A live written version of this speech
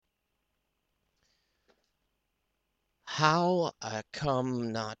How I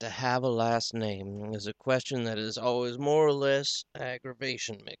come not to have a last name is a question that is always more or less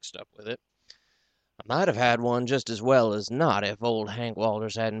aggravation mixed up with it. I might have had one just as well as not if old Hank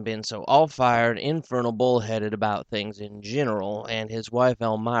Walters hadn't been so all-fired, infernal bullheaded about things in general, and his wife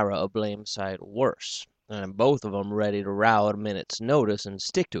Elmira a blame sight worse, and both of 'em ready to row at a minute's notice and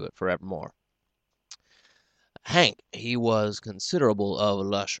stick to it forevermore. Hank, he was considerable of a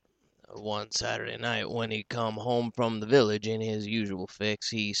lusher. One Saturday night, when he come home from the village in his usual fix,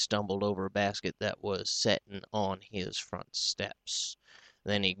 he stumbled over a basket that was settin' on his front steps.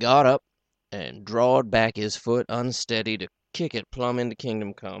 Then he got up and drawed back his foot unsteady to kick it plumb into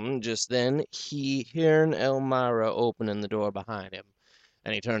kingdom come. Just then he hearn Elmira openin' the door behind him,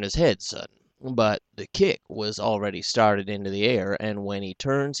 and he turned his head sudden. But the kick was already started into the air, and when he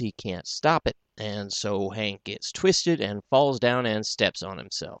turns he can't stop it, and so Hank gets twisted and falls down and steps on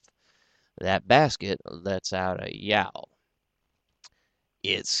himself. That basket lets out a yowl.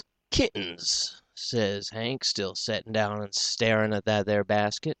 "It's kittens," says Hank, still settin' down and staring at that there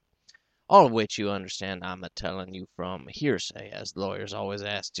basket. All of which, you understand, I'm a tellin' you from hearsay, as lawyers always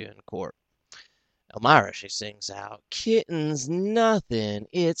ask you in court. Elmira, she sings out, "Kitten's nothin',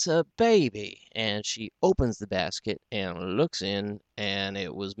 it's a baby," and she opens the basket and looks in, and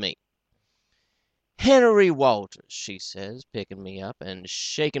it was me. "Hennerey Walters," she says, picking me up and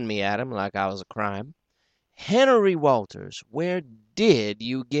shaking me at him like I was a crime. "Hennerey Walters, where did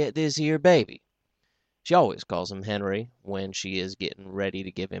you get this here baby?" She always calls him Henry when she is getting ready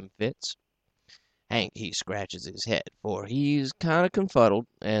to give him fits. Hank, he scratches his head, for he's kind of confuddled,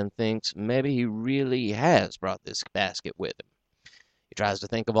 and thinks maybe he really has brought this basket with him. He tries to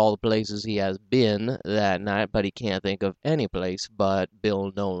think of all the places he has been that night, but he can't think of any place but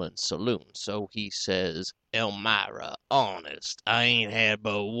Bill Nolan's saloon. So he says, "Elmira, honest, I ain't had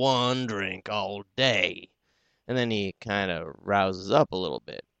but one drink all day." And then he kind of rouses up a little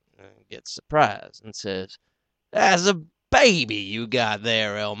bit and gets surprised and says, "That's a baby you got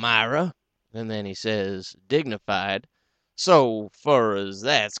there, Elmira." And then he says, dignified, "So fur as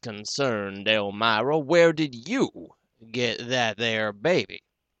that's concerned, Elmira, where did you get that there baby?"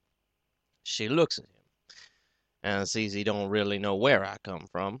 She looks at him and sees he don't really know where I come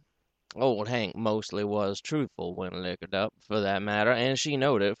from. Old Hank mostly was truthful when liquored up, for that matter, and she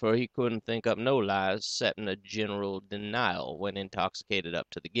knowed it, for he couldn't think up no lies, setting a general denial when intoxicated up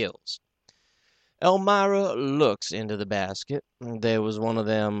to the gills. Elmira looks into the basket. There was one of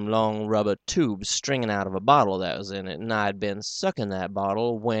them long rubber tubes stringing out of a bottle that was in it, and I'd been sucking that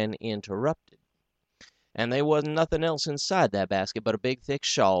bottle when interrupted. And there wasn't nothing else inside that basket but a big thick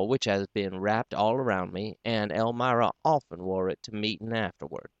shawl which has been wrapped all around me, and Elmira often wore it to meetin'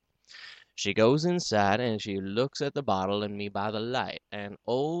 afterward. She goes inside and she looks at the bottle and me by the light, and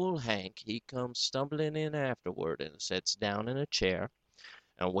old Hank he comes stumbling in afterward and sets down in a chair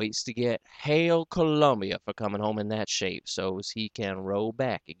and waits to get Hail Columbia for coming home in that shape, so's he can row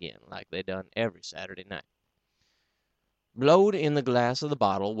back again like they done every Saturday night. Blowed in the glass of the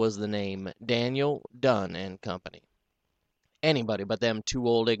bottle was the name Daniel Dunn and Company. Anybody but them two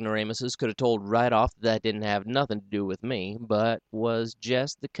old ignoramuses could have told right off that didn't have nothing to do with me, but was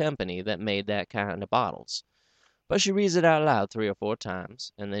jest the company that made that kind of bottles. But she reads it out loud 3 or 4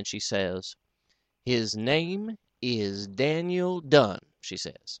 times, and then she says, "His name is Daniel Dunn," she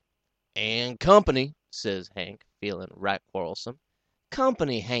says. "And Company," says Hank, feeling right quarrelsome.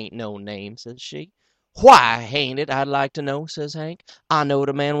 "Company hain't no name," says she. "Why hain't it, I'd like to know," says Hank. "I knowed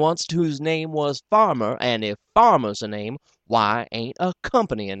a man onct whose name was Farmer, and if Farmer's a name, why ain't a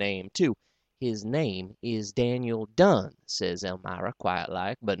company a name, too?" "His name is Daniel Dunn," says Elmira, quiet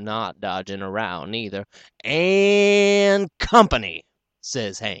like, but not dodging around neither. "And Company,"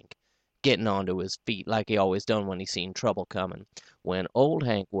 says Hank, getting onto his feet like he always done when he seen trouble coming. When old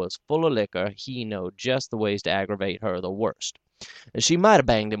Hank was full of liquor, he knowed just the ways to aggravate her the worst. She might have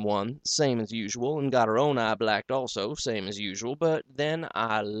banged him one, same as usual, and got her own eye blacked also, same as usual, but then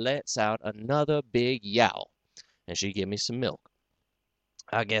I lets out another big yowl, and she give me some milk.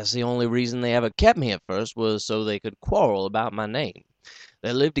 I guess the only reason they ever kept me at first was so they could quarrel about my name.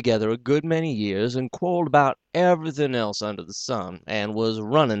 They lived together a good many years, and quarreled about everything else under the sun, and was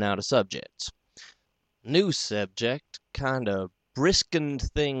running out of subjects. New subject kind of briskened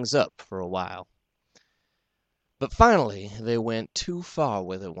things up for a while. But finally they went too far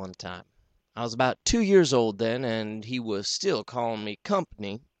with it one time. I was about 2 years old then, and he was still calling me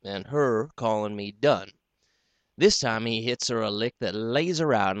Company, and her calling me Dunn. This time he hits her a lick that lays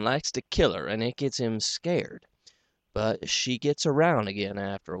her out and likes to kill her, and it gets him scared. But she gets around again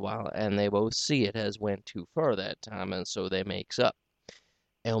after a while, and they both see it has went too fur that time, and so they makes up.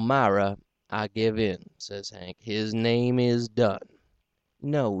 Elmira, I give in, says Hank. His name is Dunn.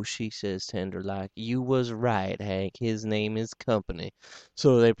 No, she says tender-like, you was right, Hank. His name is Company.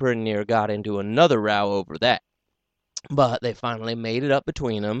 So they pretty near got into another row over that. But they finally made it up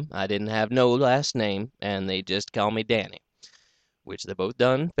between 'em. I didn't have no last name, and they just call me Danny, which they both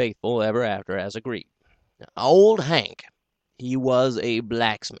done faithful ever after as agreed. Old Hank, he was a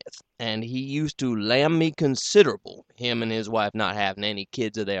blacksmith, and he used to lam me considerable, him and his wife not having any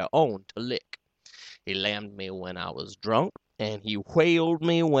kids of their own to lick. He lammed me when I was drunk, and he whaled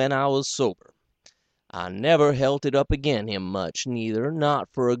me when I was sober. I never helt it up agin him much, neither, not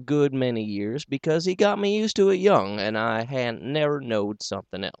for a good many years, because he got me used to it young, and I hadn't never knowed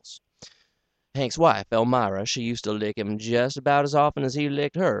something else. Hank's wife, Elmira, she used to lick him just about as often as he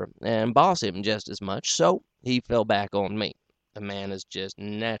licked her, and boss him just as much, so he fell back on me. A man has just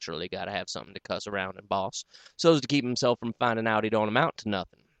naturally got to have something to cuss around and boss, so's to keep himself from finding out he don't amount to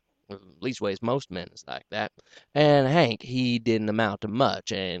nothing. Leastways, most men is like that. And Hank, he didn't amount to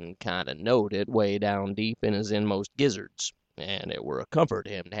much, and kind of knowed it way down deep in his inmost gizzards, and it were a comfort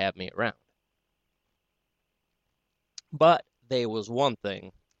to him to have me around. But they was one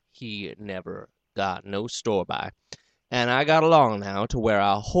thing he never got no store by, and I got along now to where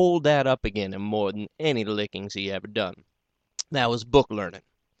I hold that up agin him more than any lickings he ever done. That was book learning.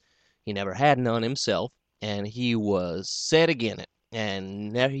 He never had none himself, and he was set agin it,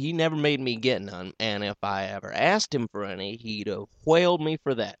 and he never made me get none, and if I ever asked him for any, he'd have whaled me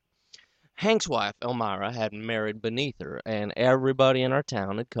for that. Hank's wife, Elmira, had married beneath her, and everybody in our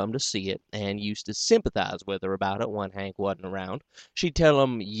town had come to see it, and used to sympathize with her about it when Hank wasn't around. She'd tell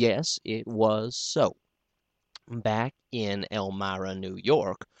 'em yes, it was so. Back in Elmira, New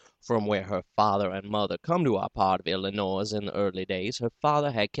York, from where her father and mother come to our part of Illinois in the early days, her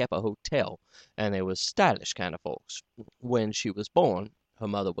father had kept a hotel, and they was stylish kind of folks. When she was born, her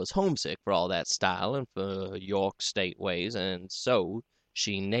mother was homesick for all that style and for York State ways, and so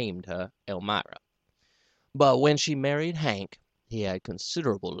she named her Elmira. But when she married Hank, he had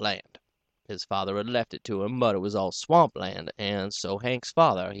considerable land. His father had left it to him, but it was all swamp land, and so Hank's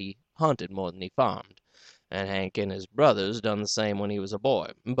father, he hunted more than he farmed, and Hank and his brothers done the same when he was a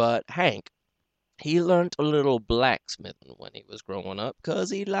boy. But Hank, he learnt a little blacksmithing when he was growing up, 'cause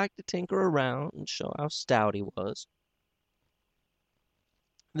he liked to tinker around and show how stout he was.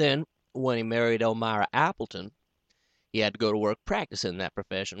 Then, when he married Elmira Appleton, he had to go to work practicing that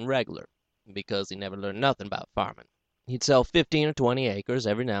profession regular, because he never learned nothing about farming. He'd sell 15 or 20 acres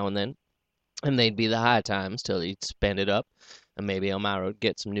every now and then, and they'd be the high times till he'd spend it up, and maybe Elmira would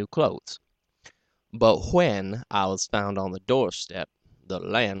get some new clothes. But when I was found on the doorstep, the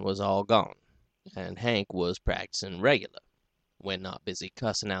land was all gone, and Hank was practicing regular, when not busy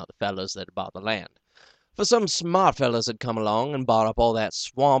cussing out the fellers that had bought the land. For some smart fellers had come along and bought up all that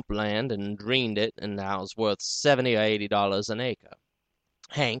swamp land and dreened it, and now it was worth $70 or $80 an acre.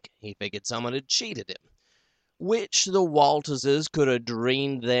 Hank, he figured someone had cheated him, which the Walterses could have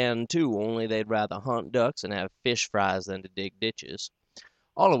dreened then too, only they'd rather hunt ducks and have fish fries than to dig ditches.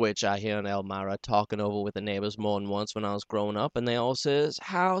 All of which I hearn Elmira talking over with the neighbors more'n once when I was growing up, and they all says,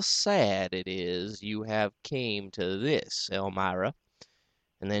 "How sad it is you have came to this, Elmira."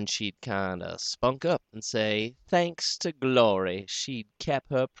 And then she'd kind of spunk up and say, thanks to glory, she'd kep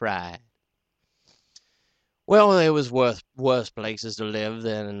her pride. Well, there was worse places to live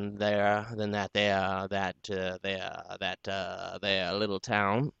than there little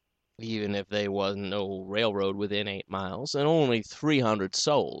town, even if there wasn't no railroad within 8 miles, and only 300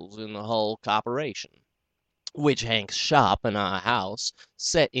 souls in the whole corporation, which Hank's shop and our house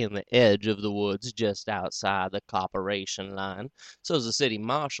set in the edge of the woods just outside the corporation line, so's the city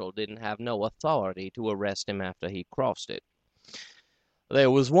marshal didn't have no authority to arrest him after he crossed it.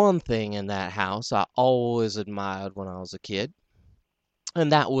 There was one thing in that house I always admired when I was a kid,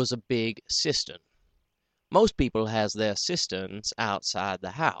 and that was a big cistern. Most people has their cisterns outside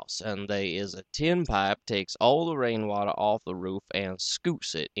the house, and they is a tin pipe takes all the rainwater off the roof and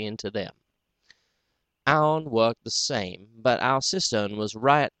scoots it into them. Ourn worked the same, but our cistern was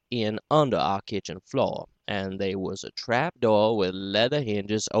right in under our kitchen floor, and they was a trap door with leather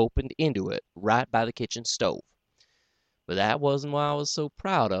hinges opened into it right by the kitchen stove. But that wasn't why I was so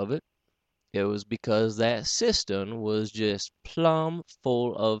proud of it. It was because that cistern was just plumb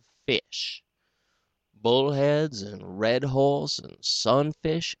full of fish. Bullheads and red horse and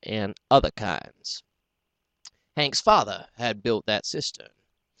sunfish and other kinds. Hank's father had built that cistern,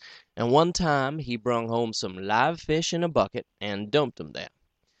 and one time he brung home some live fish in a bucket and dumped 'em there,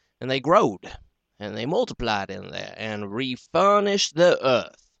 and they growed, and they multiplied in there, and refurnished the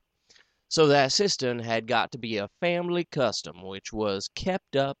earth. So that cistern had got to be a family custom which was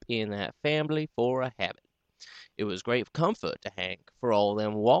kept up in that family for a habit. It was great comfort to Hank, for all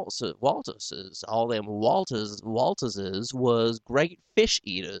them Walterses was great fish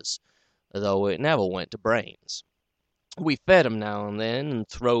eaters, though it never went to brains. We fed 'em now and then, and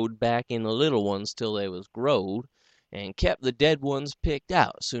throwed back in the little ones till they was growed, and kept the dead ones picked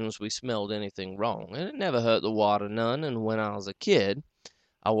out soon as we smelled anything wrong, and it never hurt the water none, and when I was a kid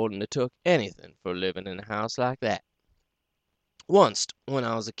I wouldn't have took anything for living in a house like that. Onct, when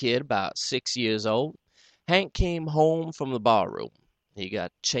I was a kid, about 6 years old, Hank came home from the barroom. He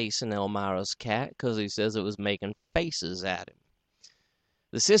got chasing Elmira's cat 'cause he says it was making faces at him.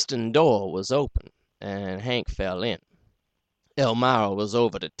 The cistern door was open, and Hank fell in. Elmira was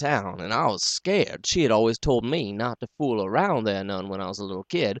over to town, and I was scared. She had always told me not to fool around there none when I was a little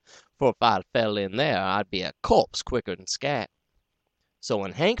kid, for if I'd fell in there I'd be a corpse quicker'n scat. So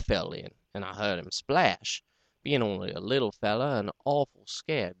when Hank fell in, and I heard him splash, being only a little feller and awful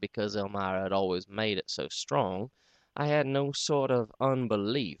scared because Elmira had always made it so strong, I had no sort of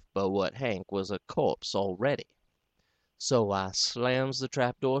unbelief but what Hank was a corpse already. So I slams the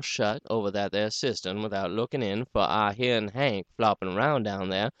trapdoor shut over that there cistern without looking in, for I hearn Hank flopping round down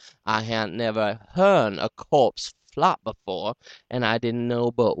there. I hadn't never hearn a corpse flop before, and I didn't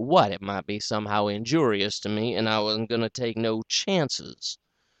know but what it might be somehow injurious to me, and I wasn't going to take no chances.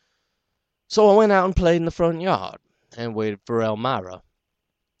 So I went out and played in the front yard, and waited for Elmira,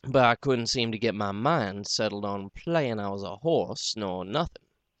 but I couldn't seem to get my mind settled on playing I was a horse nor nothing.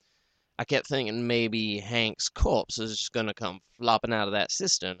 I kept thinking maybe Hank's corpse is just going to come flopping out of that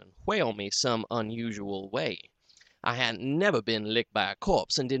cistern and whale me some unusual way. I hadn't never been licked by a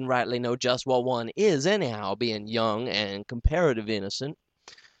corpse, and didn't rightly know just what one is anyhow, being young and comparative innocent.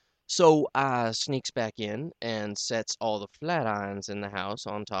 So I sneaks back in and sets all the flat irons in the house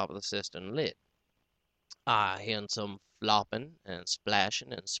on top of the cistern lid. I hearn some flopping and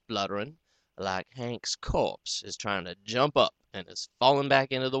splashing and spluttering, like Hank's corpse is trying to jump up and is falling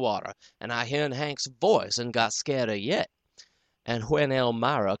back into the water, and I hearn Hank's voice and got scareder yet. And when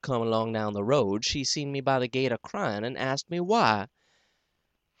Elmira come along down the road, she seen me by the gate a crying, and asked me why.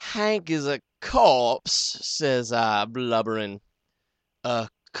 "Hank is a corpse," says I, blubbering. "A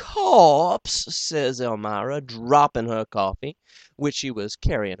corpse!" says Elmira, dropping her coffee, which she was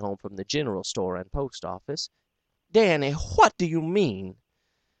carrying home from the general store and post office. "Danny, what do you mean?"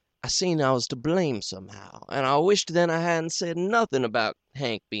 I seen I was to blame somehow, and I wished then I hadn't said nothing about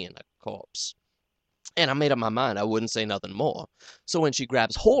Hank being a corpse. And I made up my mind I wouldn't say nothing more. So when she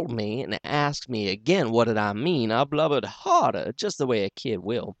grabs hold of me and asks me again what did I mean, I blubbered harder, just the way a kid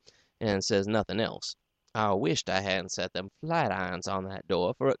will, and says nothing else. I wished I hadn't set them flat irons on that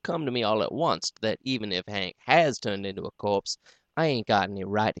door, for it come to me all at once that even if Hank has turned into a corpse, I ain't got any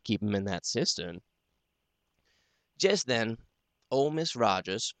right to keep him in that cistern. Just then, old Miss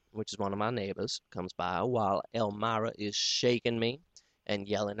Rogers, which is one of my neighbors, comes by while Elmira is shaking me and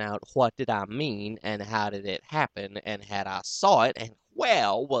yelling out what did I mean, and how did it happen, and had I saw it, and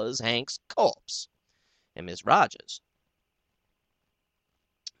where was Hank's corpse. And Miss Rogers,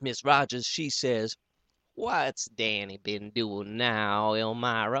 she says, "What's Danny been doing now,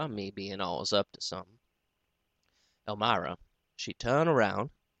 Elmira?" Me being all's up to something. Elmira, she turned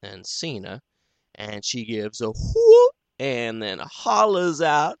around and seen her, and she gives a whoop, and then hollers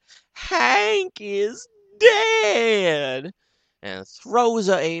out, "Hank is dead!" and throws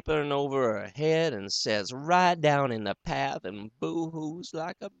her apron over her head and sets right down in the path and boo-hoos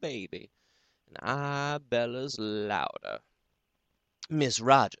like a baby. And I bellers louder. Miss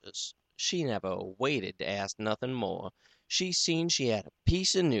Rogers, she never waited to ask nothing more. She seen she had a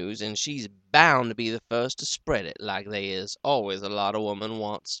piece of news, and she's bound to be the first to spread it, like they is always a lot of women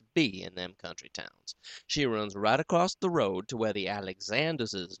wants to be in them country towns. She runs right across the road to where the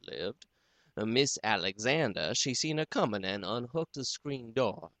Alexanderses lived. Miss Alexander, she seen her comin' and unhooked the screen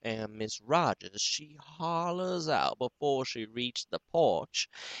door, and Miss Rogers, she hollers out before she reached the porch,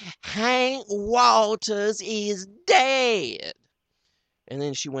 "Hank Walters is dead!" And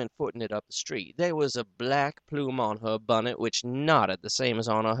then she went footing it up the street. There was a black plume on her bunnet which nodded the same as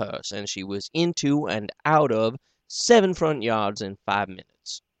on her hearse, and she was into and out of 7 front yards in 5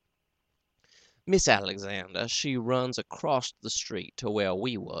 minutes. Miss Alexander, she runs across the street to where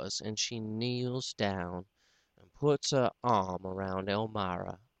we was, and she kneels down and puts her arm around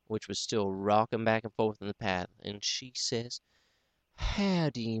Elmira, which was still rocking back and forth in the path, and she says,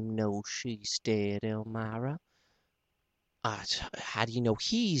 "How do you know she's dead, Elmira?" "How do you know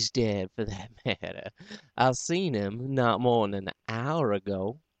he's dead, for that matter? I seen him not more'n an hour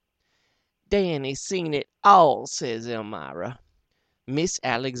ago." "Danny seen it all," says Elmira. Miss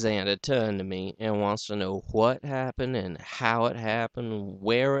Alexander turned to me and wants to know what happened and how it happened and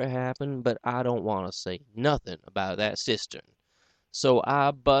where it happened, but I don't want to say nothing about that cistern. So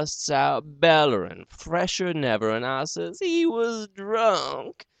I busts out bellerin', fresher'n ever, and I says he was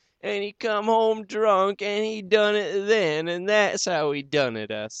drunk, and he come home drunk, and he done it then, and that's how he done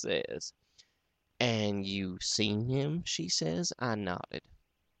it, I says. And you seen him? She says. I nodded.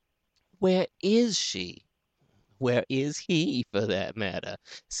 Where is she? Where is he, for that matter?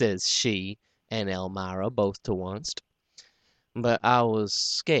 Says she and Elmira both to onct. But I was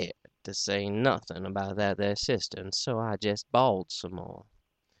scared to say nothing about that there cistern, so I jest bawled some more.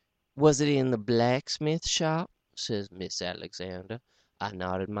 Was it in the blacksmith shop? Says Miss Alexander. I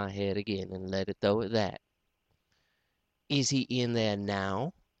nodded my head again and let it go at that. Is he in there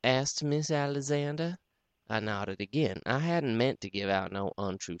now? Asked Miss Alexander. I nodded again. I hadn't meant to give out no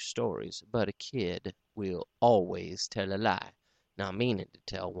untrue stories, but a kid will always tell a lie, not meaning to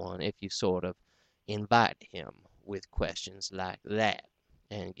tell one, if you sort of invite him with questions like that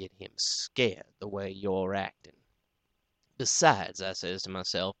and get him scared the way you're acting. Besides, I says to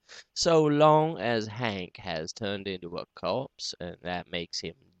myself, so long as Hank has turned into a corpse, and that makes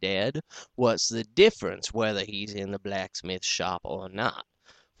him dead, what's the difference whether he's in the blacksmith shop or not?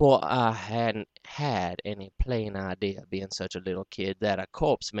 For I hadn't had any plain idea, being such a little kid, that a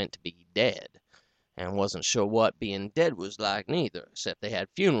corpse meant to be dead, and wasn't sure what being dead was like neither, except they had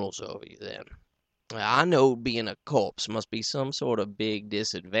funerals over you then. I knowed being a corpse must be some sort of big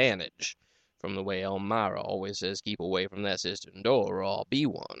disadvantage, from the way Elmira always says keep away from that cistern door or I'll be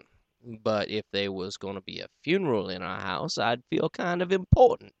one. But if there was going to be a funeral in our house, I'd feel kind of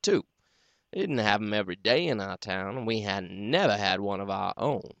important, too. They didn't have 'em every day in our town, and we had never had one of our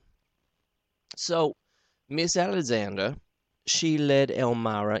own. So Miss Alexander, she led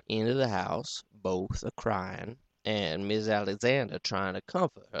Elmira into the house, both a crying, and Miss Alexander trying to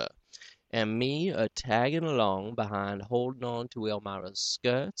comfort her, and me a tagging along behind, holding on to Elmira's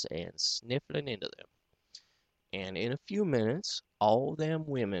skirts and sniffling into them. And in a few minutes, all them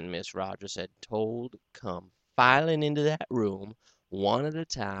women Miss Rogers had told come filing into that room, one at a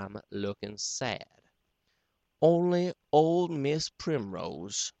time, looking sad. Only old Miss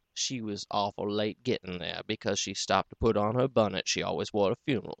Primrose, she was awful late getting there, because she stopped to put on her bunnet she always wore to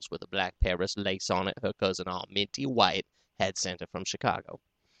funerals, with a black Paris lace on it her cousin Aunt Minty White had sent her from Chicago.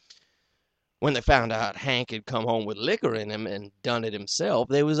 When they found out Hank had come home with liquor in him and done it himself,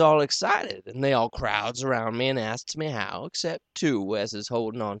 they was all excited, and they all crowds around me and asks me how, except two as is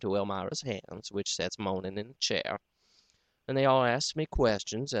holding on to Elmira's hands, which sets moaning in a chair. And they all asked me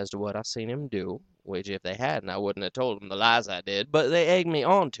questions as to what I seen him do, which if they hadn't I wouldn't have told 'em the lies I did, but they egged me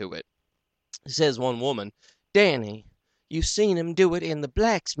on to it. Says one woman, Danny, you seen him do it in the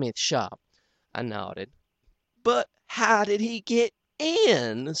blacksmith shop. I nodded. But how did he get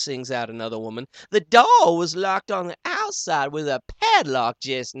in? Sings out another woman. The door was locked on the outside with a padlock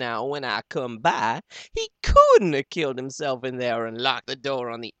just now when I come by. He couldn't have killed himself in there and locked the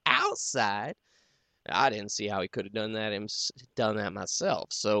door on the outside. I didn't see how he could have done that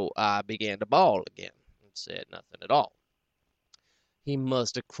myself, so I began to bawl again and said nothing at all. He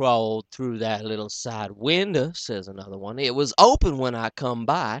must have crawled through that little side window, says another one. It was open when I come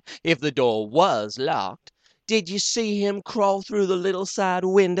by, if the door was locked. Did you see him crawl through the little side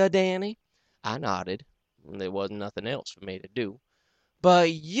window, Danny? I nodded. There wasn't nothing else for me to do.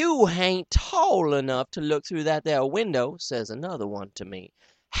 But you hain't tall enough to look through that there window, says another one to me.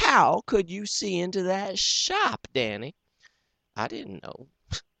 How could you see into that shop, Danny? I didn't know,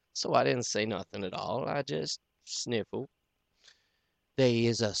 so I didn't say nothing at all. I just sniffled. There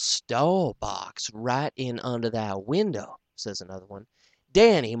is a store box right in under that window, says another one.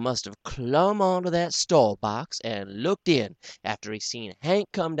 Danny must have clumb onto that store box and looked in after he seen Hank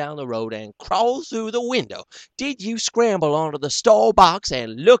come down the road and crawl through the window. Did you scramble onto the store box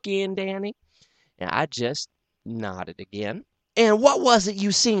and look in, Danny? And I just nodded again. And what was it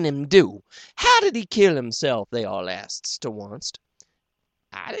you seen him do? How did he kill himself? They all asks to onct.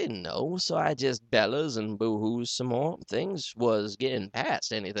 I didn't know, so I just bellers and boo-hoos some more. Things was getting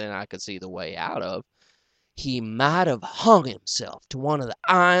past anything I could see the way out of. He might have hung himself to one of the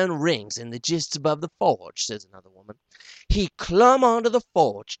iron rings in the jists above the forge, says another woman. He clumb onto the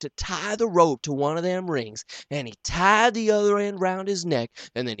forge to tie the rope to one of them rings, and he tied the other end round his neck,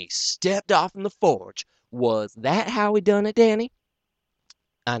 and then he stepped off from the forge. Was that how he done it, Danny?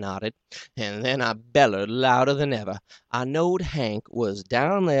 I nodded, and then I bellered louder than ever. I knowed Hank was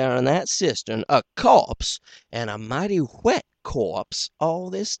down there in that cistern, a corpse, and a mighty wet corpse all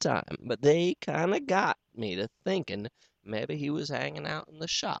this time, but they kind of got me to thinking maybe he was hanging out in the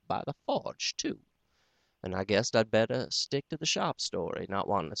shop by the forge, too. and I guessed I'd better stick to the shop story, not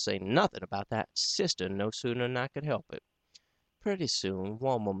wanting to say nothing about that cistern no sooner than I could help it. Pretty soon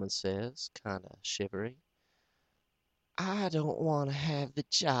one woman says, kind of shivery, "I don't want to have the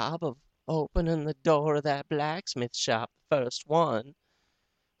job of opening the door of that blacksmith shop the first one."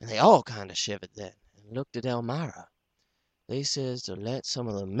 And they all kind of shivered then, and looked at Elmira. They says to let some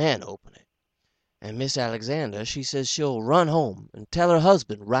of the men open it, and Miss Alexander she says she'll run home and tell her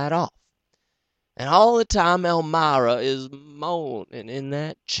husband right off. And all the time Elmira is moaning in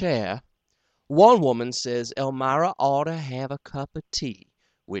that chair. One woman says Elmira ought to have a cup of tea,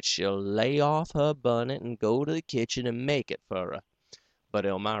 which she'll lay off her bunnet and go to the kitchen and make it for her. But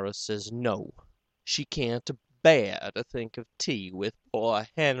Elmira says no, she can't bear to think of tea with poor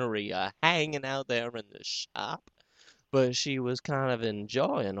Henry hanging out there in the shop. But she was kind of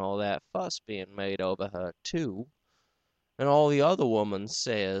enjoying all that fuss being made over her, too. And all the other woman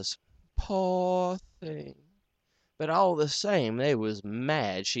says, "Poor thing." But all the same, they was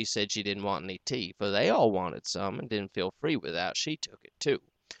mad she said she didn't want any tea, for they all wanted some and didn't feel free without she took it, too,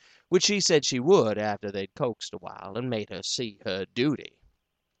 which she said she would after they'd coaxed a while and made her see her duty.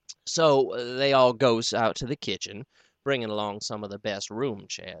 So they all goes out to the kitchen, bringing along some of the best room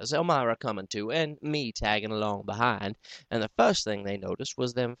chairs, Elmira coming too, and me tagging along behind, and the first thing they noticed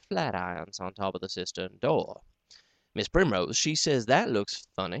was them flat irons on top of the cistern door. Miss Primrose, she says that looks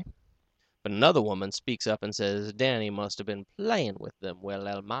funny. But another woman speaks up and says Danny must have been playing with them while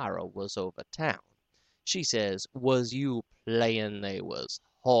Elmira was over town. She says, "Was you playin' they was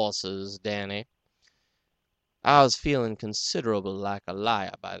horses, Danny?" I was feeling considerable like a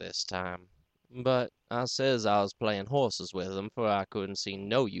liar by this time, but I says I was playing horses with them, for I couldn't see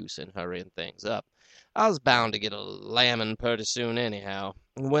no use in hurrying things up. I was bound to get a lambing purty soon anyhow.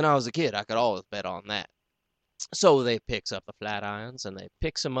 When I was a kid I could always bet on that. So they picks up the flat irons, and they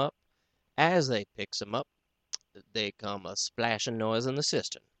picks 'em up. As they picks 'em up, they come a splashing noise in the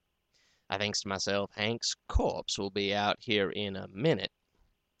cistern. I thinks to myself, Hank's corpse will be out here in a minute.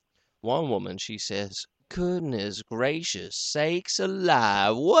 One woman, she says, "Goodness gracious sakes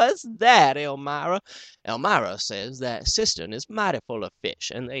alive, what's that, Elmira?" Elmira says that cistern is mighty full of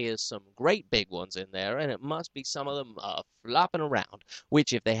fish, and they is some great big ones in there, and it must be some of them flopping around,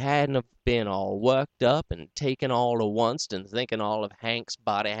 which if they hadn't have been all worked up and taken all to onct and thinking all of Hank's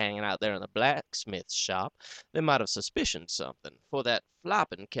body hanging out there in the blacksmith's shop, they might have suspicioned something, for that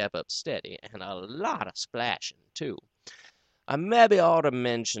flopping kept up steady, and a lot of splashing, too. I mebbe ought to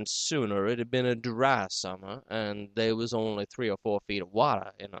mention sooner it had been a dry summer, and they was only 3 or 4 feet of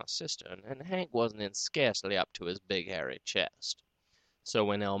water in our cistern, and Hank wasn't in scarcely up to his big hairy chest. So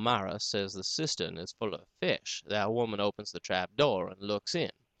when Elmira says the cistern is full of fish, that woman opens the trap door and looks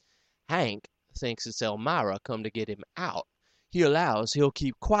in. Hank thinks it's Elmira come to get him out. He allows he'll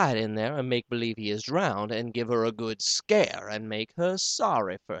keep quiet in there and make believe he is drowned, and give her a good scare, and make her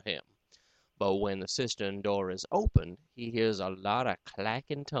sorry for him. But when the cistern door is opened, he hears a lot of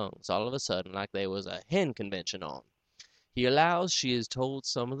clacking tongues all of a sudden like they was a hen convention on. He allows she has told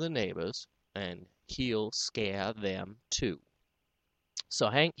some of the neighbors, and he'll scare them too. So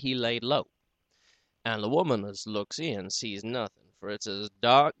Hank he laid low, and the woman as looks in sees nothing, for it's as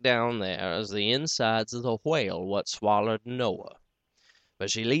dark down there as the insides of the whale what swallered Noah. But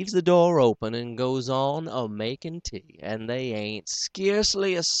she leaves the door open and goes on a-making tea, and they ain't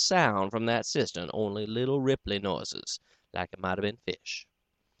scarcely a sound from that cistern, only little ripply noises, like it might have been fish.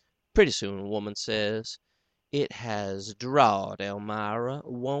 Pretty soon a woman says, "It has drawed, Elmira.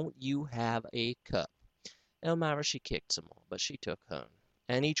 Won't you have a cup?" Elmira she kicked some more, but she took hern,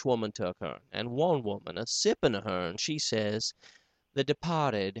 and each woman took hern, and one woman, a-sipping of hern, she says, "The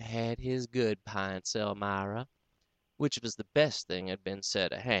departed had his good pints, Elmira," which was the best thing had been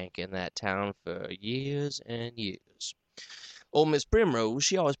said of Hank in that town for years and years. Old Miss Primrose,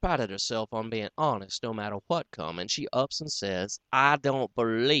 she always prided herself on being honest no matter what come, and she ups and says, "I don't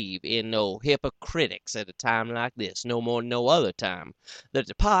believe in no hypocritics at a time like this, no more 'n no other time. The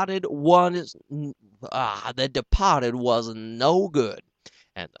departed wasn't no good,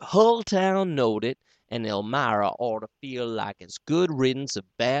 and the hull town knowed it, and Elmira ought to feel like it's good riddance of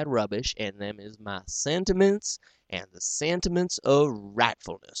bad rubbish, and them is my sentiments and the sentiments of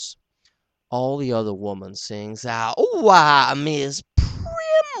rightfulness." All the other woman sings out, "Why, Miss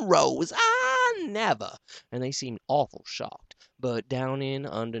Primrose, I never!" and they seemed awful shocked, but down in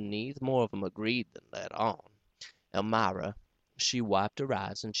underneath more of 'em agreed than let on. Elmira, she wiped her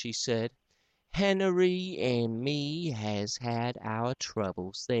eyes, and she said, "Henery and me has had our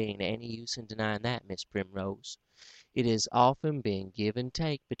troubles. They ain't any use in denying that, Miss Primrose. It has often been give and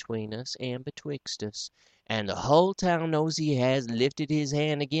take between us and betwixt us, and the hull town knows he has lifted his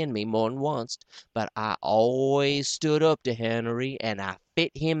hand agin me more'n oncet, but I always stood up to Henry, and I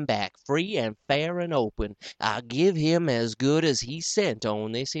fit him back free and fair and open. I give him as good as he sent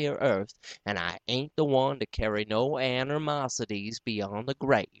on this here earth, and I ain't the one to carry no animosities beyond the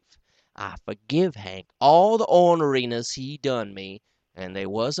grave. I forgive Hank all the orneriness he done me, and they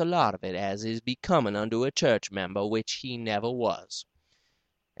was a lot of it as is becomin' unto a church member, which he never was.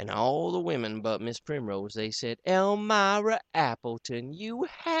 And all the women but Miss Primrose, they said, Elmira Appleton, you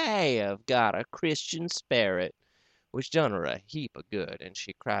have got a Christian sperrit, which done her a heap o' good, and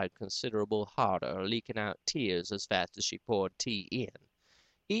she cried considerable harder, leaking out tears as fast as she poured tea in.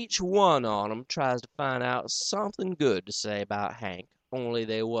 Each one on 'em tries to find out something good to say about Hank, only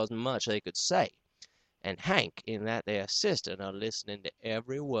there wasn't much they could say, and Hank and that there assistant are listening to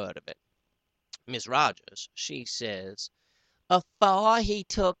every word of it. Miss Rogers, she says, afore he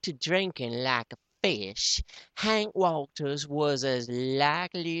took to drinking like a fish, Hank Walters was as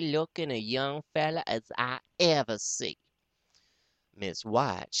likely looking a young feller as I ever see. Miss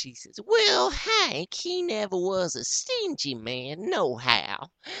White, she says, well, Hank, he never was a stingy man, nohow.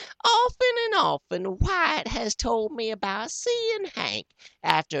 Often White has told me about seeing Hank,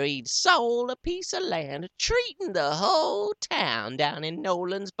 after he'd sold a piece of land, treating the whole town down in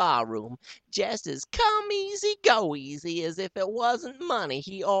Nolan's barroom just as come easy go easy as if it wasn't money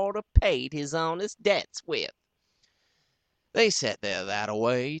he orter paid his honest debts with. They set there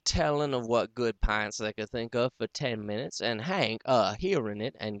that-a-way, tellin' of what good pints they could think of for 10 minutes, and Hank hearin'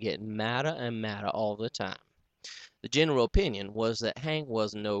 it and gettin' madder and madder all the time. The general opinion was that Hank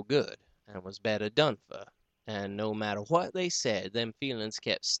wasn't no good, and was better done for, and no matter what they said, them feelin's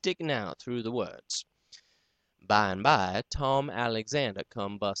kept stickin' out through the words. By and by, Tom Alexander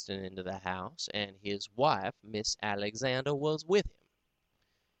come bustin' into the house, and his wife, Miss Alexander, was with him.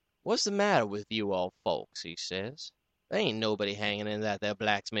 What's the matter with you all folks? He says. There ain't nobody hanging in that there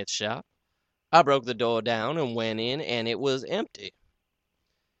blacksmith shop. I broke the door down and went in, and it was empty.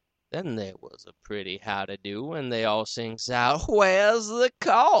 Then there was a pretty how-to-do, and they all sings out, where's the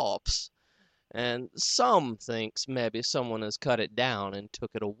corpse? And some thinks maybe someone has cut it down and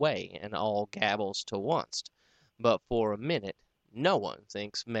took it away, and all gabbles to onct. But for a minute, no one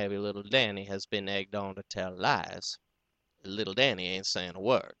thinks maybe little Danny has been egged on to tell lies. Little Danny ain't saying a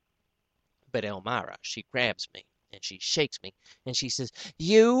word. But Elmira, she grabs me, and she shakes me, and she says,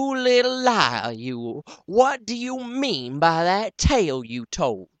 you little liar, you! What do you mean by that tale you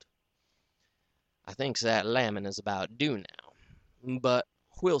told? I thinks that lambing is about due now. But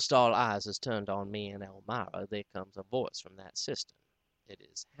whilst all eyes is turned on me and Elmira, there comes a voice from that cistern. It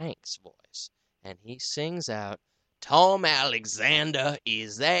is Hank's voice, and he sings out, Tom Alexander,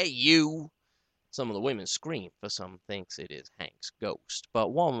 is that you? Some of the women scream, for some thinks it is Hank's ghost.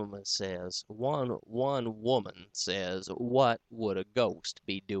 But one woman says, what would a ghost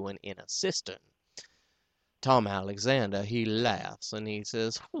be doing in a cistern? Tom Alexander, he laughs, and he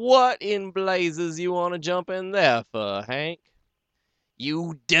says, what in blazes you want to jump in there for, Hank?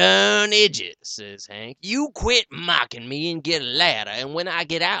 You darn idiot, says Hank. You quit mocking me and get a ladder, and when I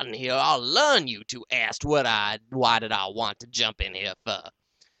get out in here, I'll learn you to ask why did I want to jump in here for?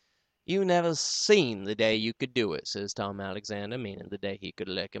 You never seen the day you could do it, says Tom Alexander, meaning the day he could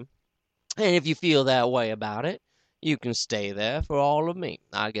lick him. And if you feel that way about it, you can stay there for all of me.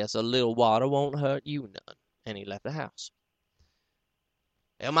 I guess a little water won't hurt you none. And he left the house.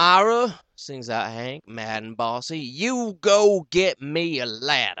 Elmira, sings out Hank, mad and bossy, you go get me a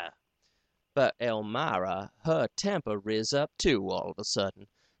ladder. But Elmira, her temper riz up too all of a sudden.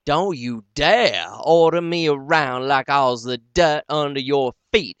 Don't you dare order me around like I was the dirt under your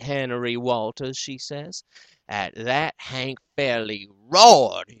feet, Henry Walters, she says. At that, Hank fairly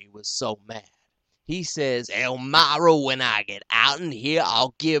roared, he was so mad. He says, Elmira, when I get out in here,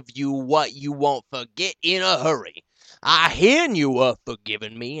 I'll give you what you won't forget in a hurry. I hearn you are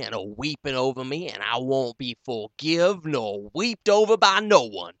forgiving me and a weeping over me, and I won't be forgive nor weeped over by no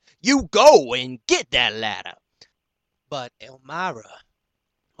one. You go and get that ladder. But Elmira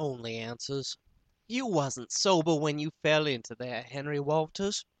only answers, you wasn't sober when you fell into there, Henry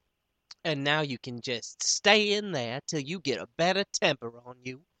Walters, and now you can just stay in there till you get a better temper on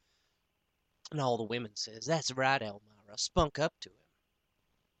you. And all the women says, that's right, Elmira, spunk up to him.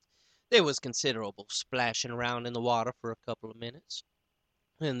 There was considerable splashing around in the water for a couple of minutes,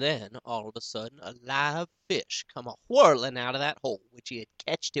 and then, all of a sudden, a live fish come a-whirling out of that hole, which he had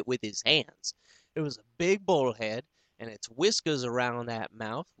catched it with his hands. It was a big bullhead, and its whiskers around that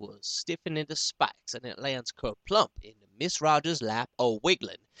mouth was stiffened into spikes, and it lands kerplump into Miss Rogers' lap,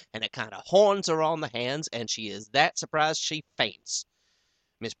 a-wiggling, and it kind of horns her on the hands, and she is that surprised she faints.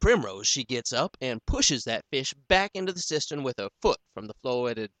 Miss Primrose, she gets up and pushes that fish back into the cistern with her foot from the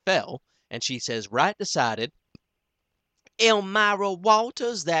floor it had fell, and she says right decided, "Elmira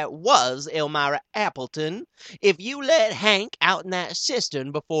Walters, that was Elmira Appleton, if you let Hank out in that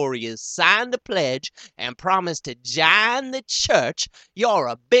cistern before he has signed the pledge and promised to jine the church, you're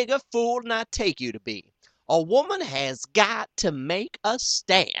a bigger fool than I take you to be. A woman has got to make a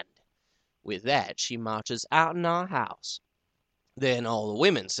stand." With that she marches out in our house. Then all the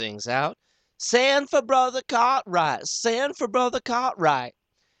women sings out, "Send for Brother Cartwright! Send for Brother Cartwright!"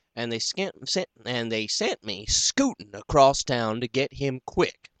 And they sent me scooting across town to get him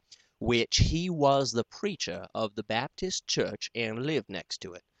quick, which he was the preacher of the Baptist church and lived next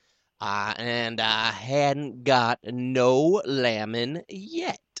to it. And I hadn't got no lambing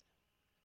yet.